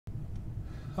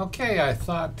Okay, I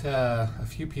thought a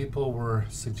few people were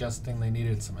suggesting they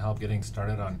needed some help getting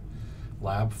started on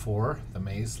Lab 4, the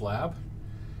Maze Lab.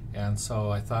 And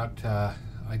so I thought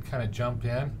I'd kind of jump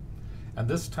in. And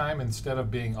this time, instead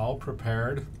of being all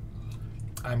prepared,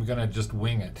 I'm going to just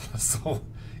wing it. So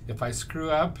if I screw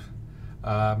up,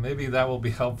 maybe that will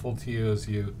be helpful to you as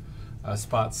you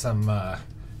spot some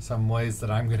ways that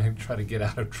I'm going to try to get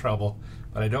out of trouble.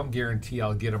 But I don't guarantee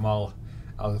I'll get them all.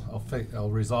 I'll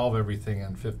resolve everything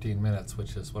in 15 minutes,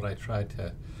 which is what I tried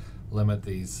to limit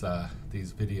these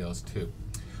videos to.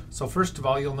 So first of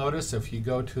all, you'll notice if you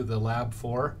go to the Lab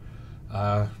 4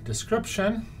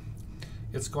 description,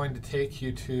 it's going to take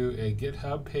you to a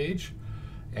GitHub page,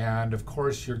 and of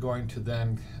course you're going to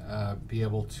then be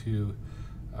able to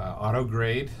auto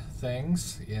grade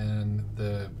things in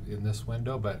this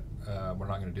window, but we're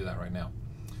not going to do that right now.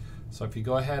 So if you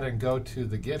go ahead and go to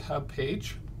the GitHub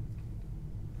page,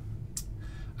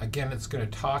 again, it's going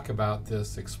to talk about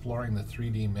this exploring the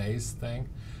 3D maze thing,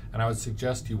 and I would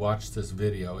suggest you watch this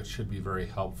video. It should be very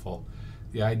helpful.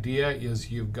 The idea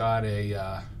is you've got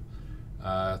a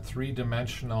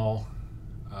three-dimensional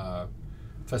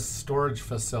storage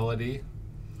facility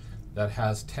that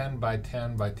has 10 by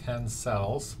 10 by 10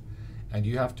 cells, and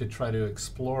you have to try to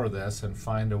explore this and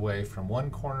find a way from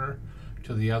one corner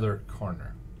to the other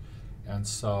corner. And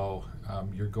so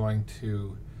you're going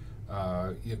to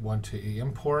you want to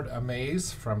import a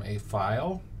maze from a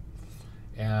file,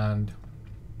 and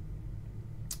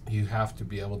you have to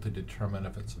be able to determine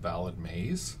if it's a valid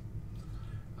maze.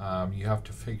 You have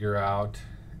to figure out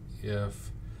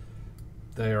if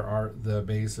the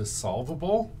maze is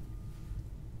solvable,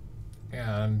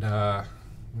 and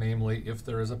namely if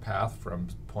there is a path from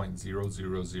point 000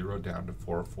 down to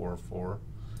 444,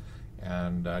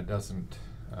 and doesn't.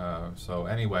 So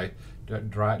anyway,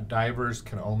 divers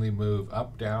can only move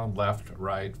up, down, left,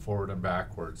 right, forward, and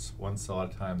backwards, one cell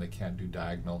at a time. They can't do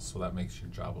diagonals, so that makes your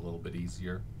job a little bit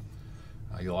easier.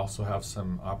 You'll also have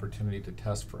some opportunity to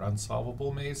test for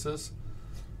unsolvable mazes,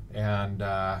 and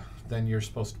then you're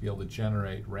supposed to be able to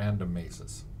generate random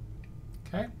mazes.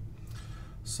 Okay,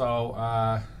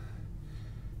 so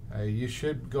you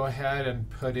should go ahead and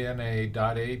put in a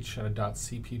 .h and a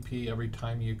 .cpp every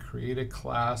time you create a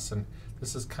class, and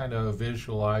this is kind of a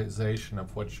visualization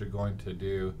of what you're going to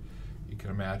do. You can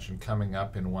imagine coming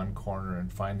up in one corner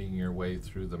and finding your way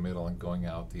through the middle and going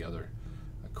out the other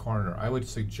corner. I would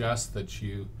suggest that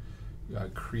you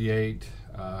create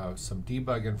some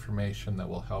debug information that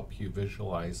will help you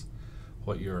visualize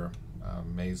what your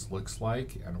maze looks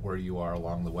like and where you are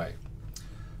along the way.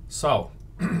 So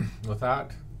with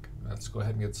that, let's go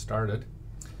ahead and get started.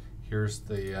 Here's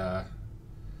the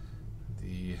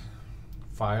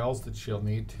files that you'll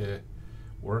need to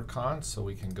work on, so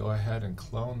we can go ahead and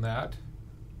clone that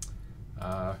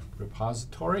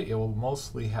repository. It will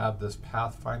mostly have this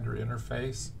Pathfinder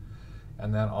interface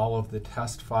and then all of the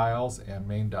test files and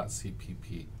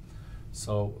main.cpp.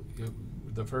 So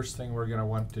the first thing we're going to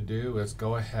want to do is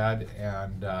go ahead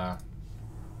and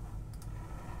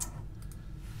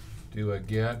do a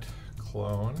git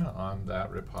clone on that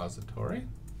repository,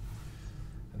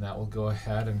 and that will go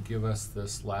ahead and give us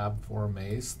this Lab 4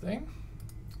 maze thing.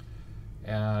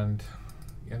 And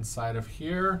inside of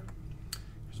here,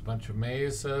 there's a bunch of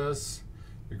mazes.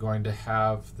 You're going to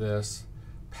have this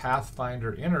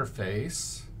Pathfinder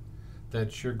interface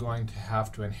that you're going to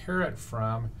have to inherit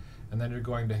from, and then you're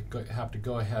going to have to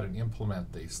go ahead and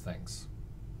implement these things.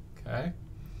 Okay?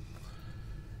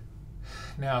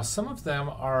 Now, some of them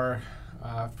are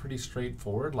pretty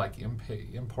straightforward, like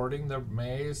importing the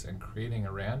maze and creating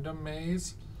a random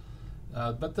maze.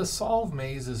 But the solve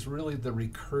maze is really the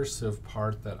recursive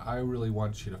part that I really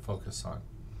want you to focus on.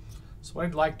 So what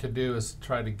I'd like to do is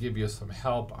try to give you some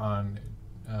help on,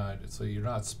 so you're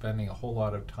not spending a whole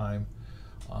lot of time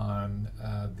on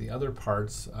the other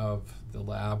parts of the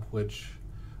lab, which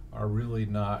are really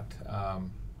not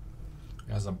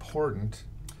as important.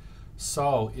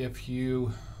 So if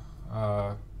you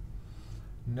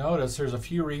notice, there's a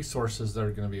few resources that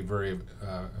are going to be very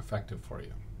effective for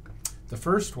you. The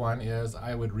first one is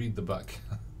I would read the book.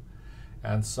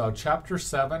 And so chapter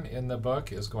 7 in the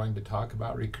book is going to talk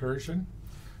about recursion.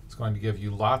 It's going to give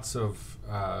you lots of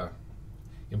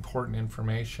important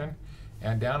information.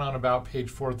 And down on about page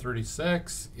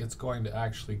 436, it's going to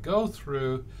actually go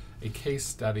through a case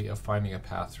study of finding a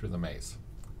path through the maze.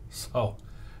 So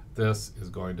this is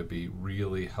going to be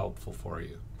really helpful for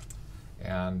you.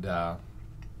 And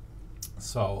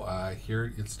so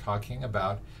here it's talking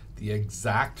about the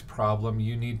exact problem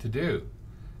you need to do.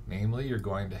 Namely, you're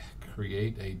going to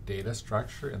create a data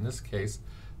structure. In this case,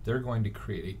 they're going to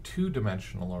create a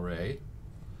two-dimensional array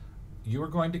you are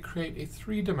going to create a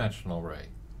three-dimensional array.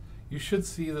 You should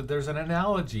see that there's an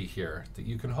analogy here that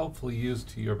you can hopefully use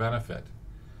to your benefit.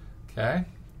 Okay?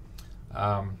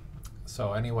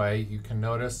 So anyway, you can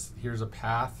notice here's a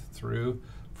path through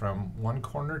from one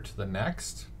corner to the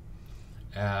next,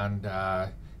 and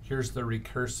here's the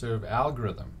recursive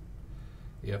algorithm.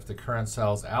 If the current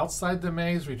cell is outside the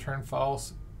maze, return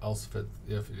false. Else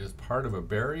if it is part of a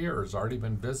barrier or has already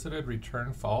been visited,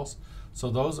 return false.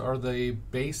 So those are the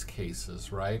base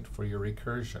cases, right, for your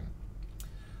recursion.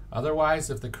 Otherwise,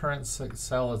 if the current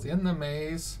cell is in the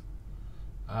maze,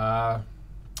 let's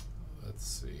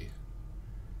see.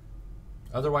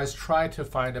 Otherwise, try to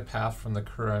find a path from the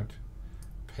current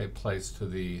place to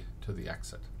the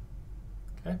exit.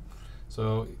 Okay,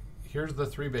 so here's the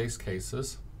three base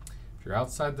cases. If you're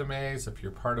outside the maze, if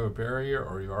you're part of a barrier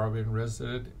or you've already been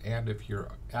visited, and if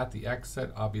you're at the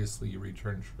exit, obviously you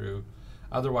return true.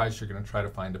 Otherwise, you're going to try to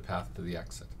find a path to the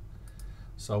exit.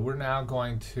 So we're now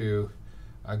going to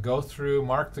go through,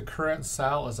 mark the current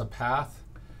cell as a path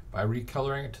by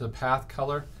recoloring it to the path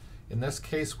color. In this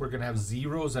case, we're going to have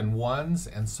zeros and ones,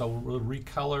 and so we'll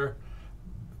recolor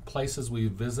places we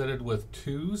visited with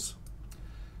twos.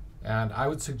 And I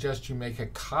would suggest you make a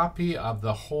copy of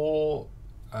the whole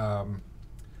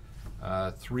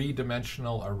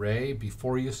three-dimensional array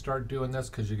before you start doing this,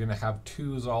 because you're going to have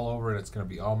twos all over and it's going to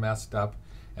be all messed up,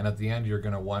 and at the end you're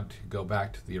going to want to go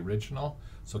back to the original.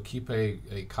 So keep a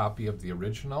copy of the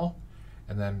original,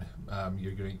 and then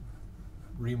you're going to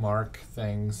remark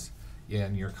things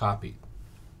in your copy.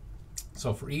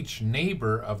 So for each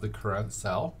neighbor of the current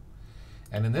cell,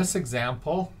 and in this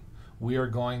example we are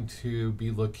going to be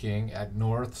looking at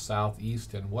north, south,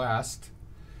 east, and west,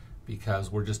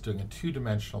 because we're just doing a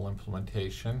two-dimensional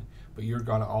implementation, but you're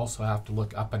going to also have to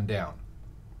look up and down.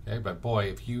 Okay, but boy,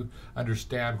 if you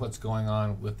understand what's going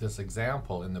on with this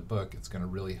example in the book, it's going to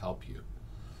really help you.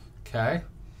 Okay,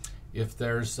 if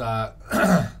there's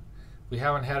we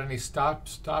haven't had any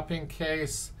stopping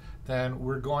case, then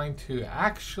we're going to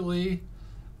actually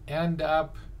end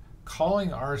up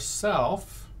calling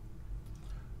ourselves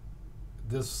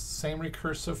this same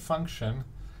recursive function,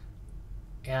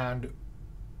 and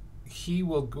he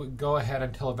will go ahead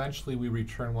until eventually we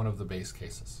return one of the base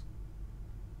cases.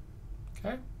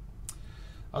 Okay?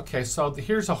 Okay, so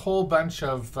here's a whole bunch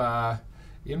of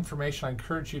information. I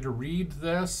encourage you to read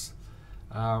this,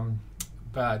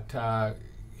 but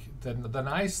the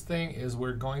nice thing is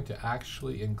we're going to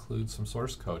actually include some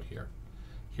source code here.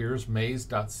 Here's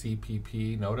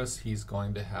maze.cpp. Notice he's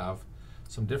going to have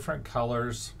some different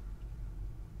colors,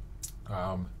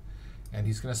 and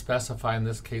he's going to specify in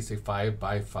this case a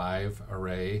 5x5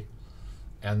 array,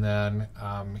 and then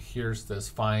here's this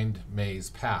find maze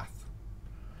path,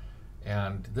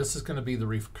 and this is going to be the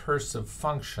recursive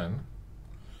function,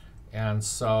 and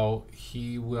so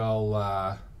he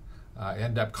will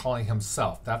end up calling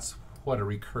himself. That's what a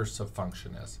recursive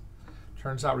function is.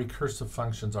 Turns out recursive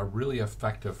functions are really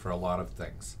effective for a lot of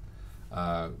things.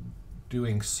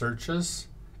 Doing searches,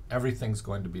 everything's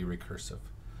going to be recursive.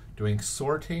 Doing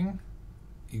sorting,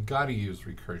 you got to use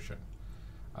recursion.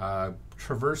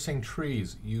 Traversing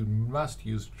trees, you must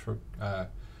use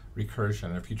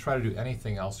recursion. If you try to do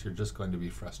anything else, you're just going to be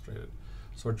frustrated.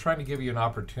 So we're trying to give you an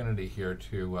opportunity here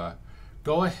to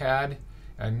go ahead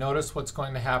and notice what's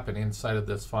going to happen inside of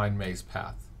this find maze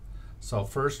path. So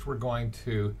first we're going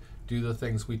to do the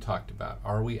things we talked about.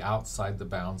 Are we outside the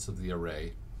bounds of the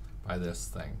array by this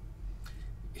thing?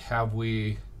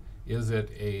 Is it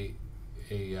a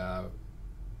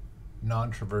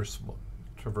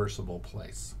non-traversable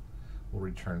place? We'll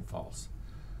return false.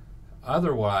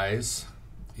 Otherwise,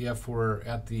 if we're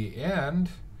at the end,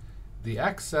 the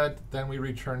exit, then we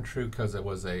return true because it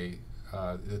was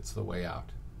it's the way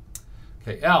out.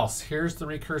 Okay, else, here's the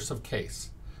recursive case.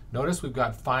 Notice we've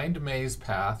got find maze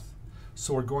path,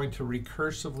 so we're going to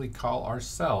recursively call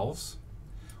ourselves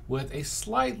with a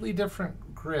slightly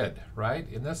different grid, right?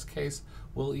 In this case,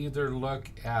 we'll either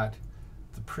look at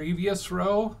the previous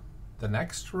row, the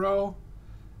next row,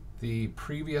 the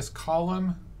previous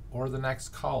column, or the next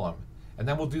column. And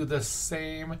then we'll do the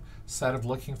same set of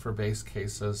looking for base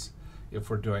cases if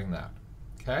we're doing that.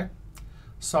 Okay?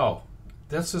 So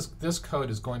this code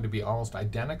is going to be almost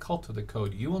identical to the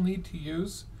code you will need to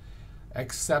use,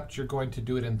 except you're going to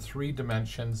do it in 3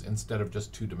 dimensions instead of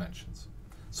just 2 dimensions.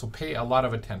 So pay a lot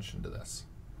of attention to this.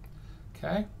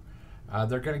 Okay?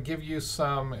 They're going to give you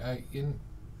some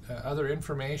other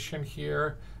information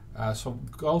here, so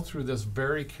go through this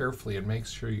very carefully and make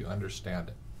sure you understand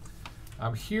it.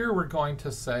 Here we're going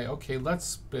to say, okay,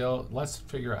 let's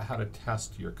figure out how to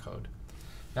test your code.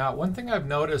 Now, one thing I've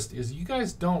noticed is you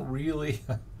guys don't really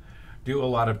do a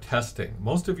lot of testing.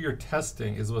 Most of your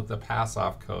testing is with the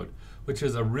pass-off code, which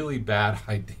is a really bad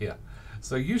idea.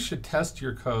 So you should test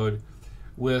your code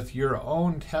with your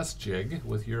own test jig,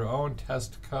 with your own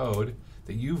test code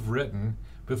that you've written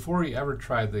before you ever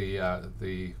try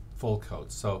the full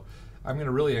code. So I'm going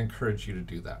to really encourage you to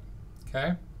do that.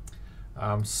 Okay?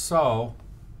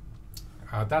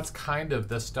 That's kind of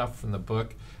the stuff from the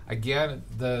book. Again,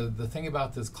 the thing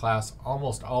about this class,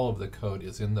 almost all of the code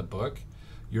is in the book.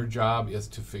 Your job is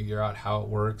to figure out how it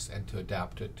works and to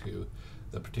adapt it to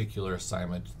the particular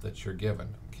assignment that you're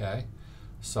given. Okay?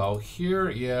 So here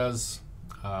is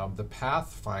the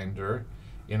Pathfinder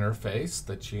interface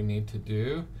that you need to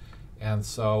do. And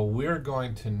so we're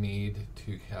going to need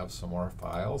to have some more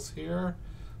files here.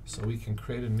 So we can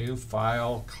create a new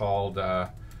file called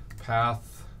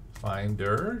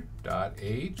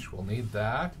pathfinder.h. We'll need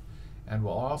that. And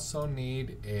we'll also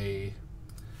need a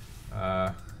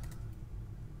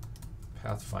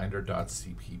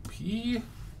pathfinder.cpp.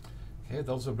 Okay,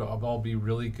 those will all be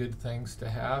really good things to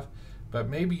have. But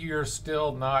maybe you're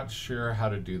still not sure how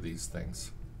to do these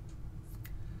things.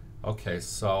 Okay,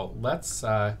 so let's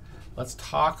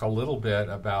talk a little bit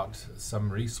about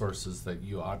some resources that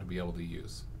you ought to be able to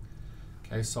use.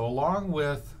 Okay, so along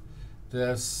with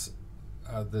this,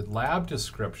 the lab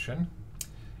description,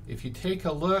 if you take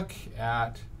a look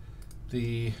at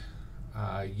the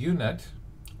unit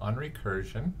on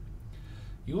recursion,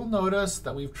 you will notice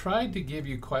that we've tried to give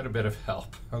you quite a bit of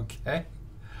help, okay?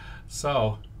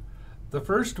 So the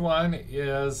first one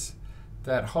is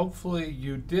that hopefully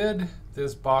you did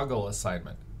this Boggle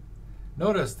assignment.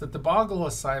 Notice that the Boggle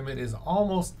assignment is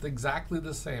almost exactly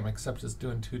the same, except it's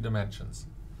doing 2 dimensions.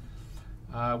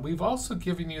 We've also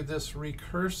given you this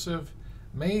recursive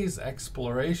maze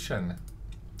exploration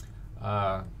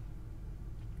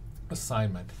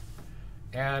assignment.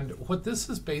 And what this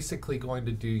is basically going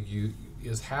to do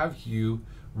is have you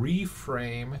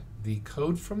reframe the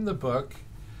code from the book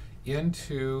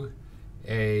into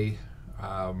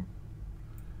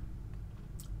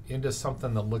into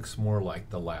something that looks more like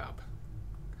the lab.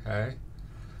 Okay,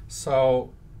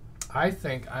 so I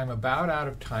think I'm about out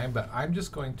of time, but I'm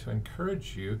just going to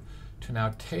encourage you to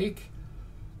now take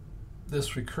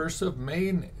this recursive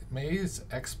maze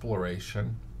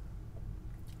exploration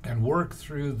and work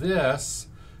through this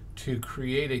to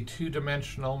create a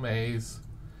 2-dimensional maze,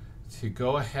 to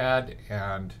go ahead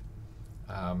and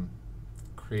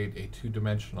create a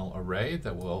 2-dimensional array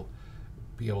that will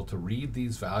be able to read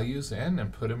these values in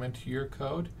and put them into your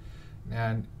code.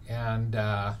 And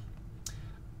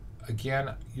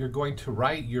again, you're going to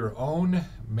write your own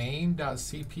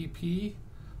main.cpp.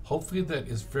 Hopefully that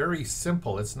is very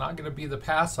simple. It's not going to be the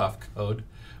pass-off code,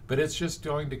 but it's just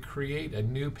going to create a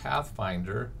new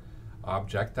Pathfinder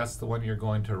object. That's the one you're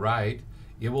going to write.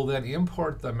 It will then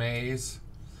import the maze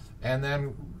and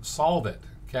then solve it.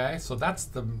 Okay, so that's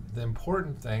the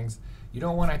important things. You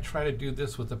don't want to try to do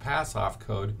this with the pass-off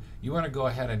code. You want to go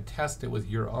ahead and test it with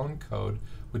your own code,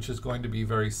 which is going to be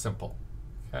very simple.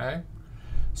 Okay,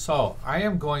 so I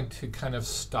am going to kind of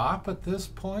stop at this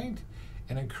point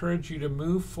and encourage you to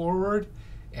move forward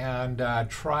and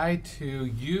try to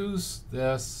use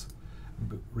this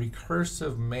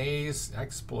recursive maze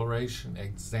exploration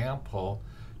example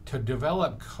to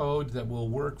develop code that will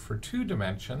work for 2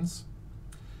 dimensions,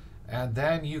 and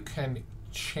then you can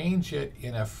change it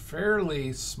in a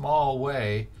fairly small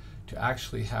way to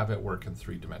actually have it work in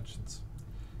 3 dimensions.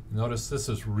 Notice this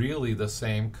is really the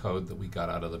same code that we got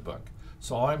out of the book.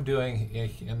 So all I'm doing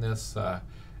in this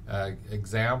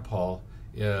example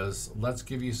is let's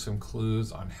give you some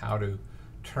clues on how to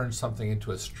turn something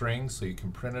into a string so you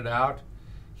can print it out.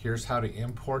 Here's how to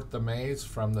import the maze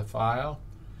from the file.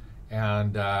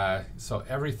 And so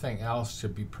everything else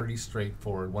should be pretty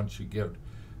straightforward once you get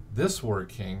this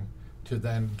working, to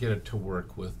then get it to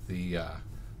work with the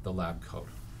lab code.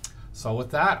 So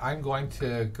with that, I'm going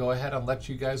to go ahead and let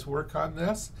you guys work on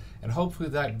this, and hopefully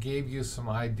that gave you some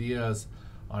ideas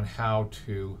on how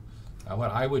to,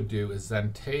 what I would do is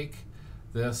then take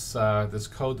this, this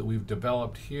code that we've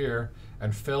developed here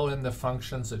and fill in the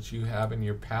functions that you have in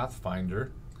your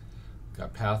Pathfinder.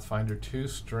 Got Pathfinder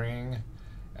toString,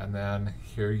 and then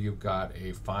here you've got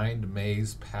a find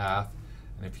maze path.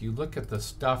 And if you look at the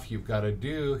stuff you've got to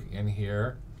do in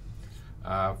here,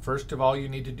 first of all, you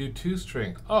need to do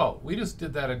toString. Oh, we just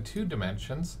did that in 2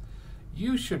 dimensions.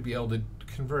 You should be able to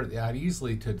convert that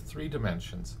easily to 3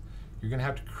 dimensions. You're going to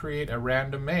have to create a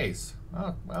random maze.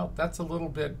 Oh, well, that's a little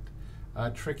bit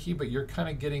tricky, but you're kind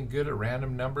of getting good at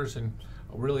random numbers, and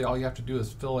really all you have to do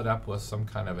is fill it up with some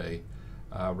kind of a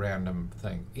random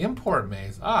thing. Import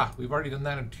maze. Ah, we've already done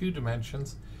that in 2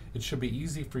 dimensions. it should be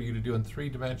easy for you to do in 3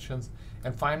 dimensions.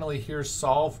 And finally, here's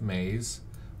Solve Maze,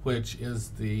 which is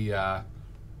the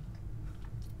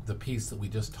piece that we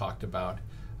just talked about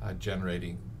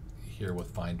generating here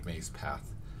with Find Maze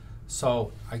Path.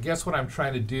 So I guess what I'm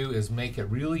trying to do is make it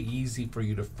really easy for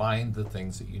you to find the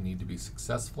things that you need to be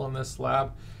successful in this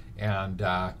lab, and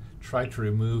try to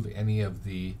remove any of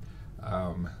the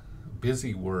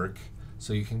busy work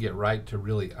so you can get right to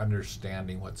really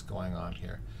understanding what's going on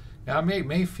here. Now it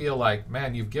may feel like,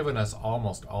 man, you've given us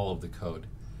almost all of the code.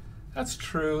 That's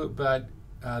true, but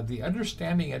the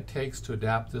understanding it takes to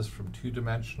adapt this from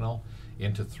 2-dimensional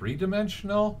into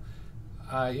 3-dimensional,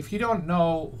 if you don't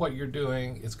know what you're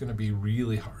doing, it's going to be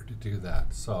really hard to do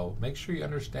that. So make sure you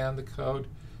understand the code,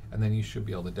 and then you should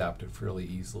be able to adapt it fairly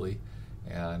easily.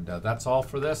 And that's all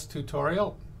for this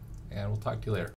tutorial, and we'll talk to you later.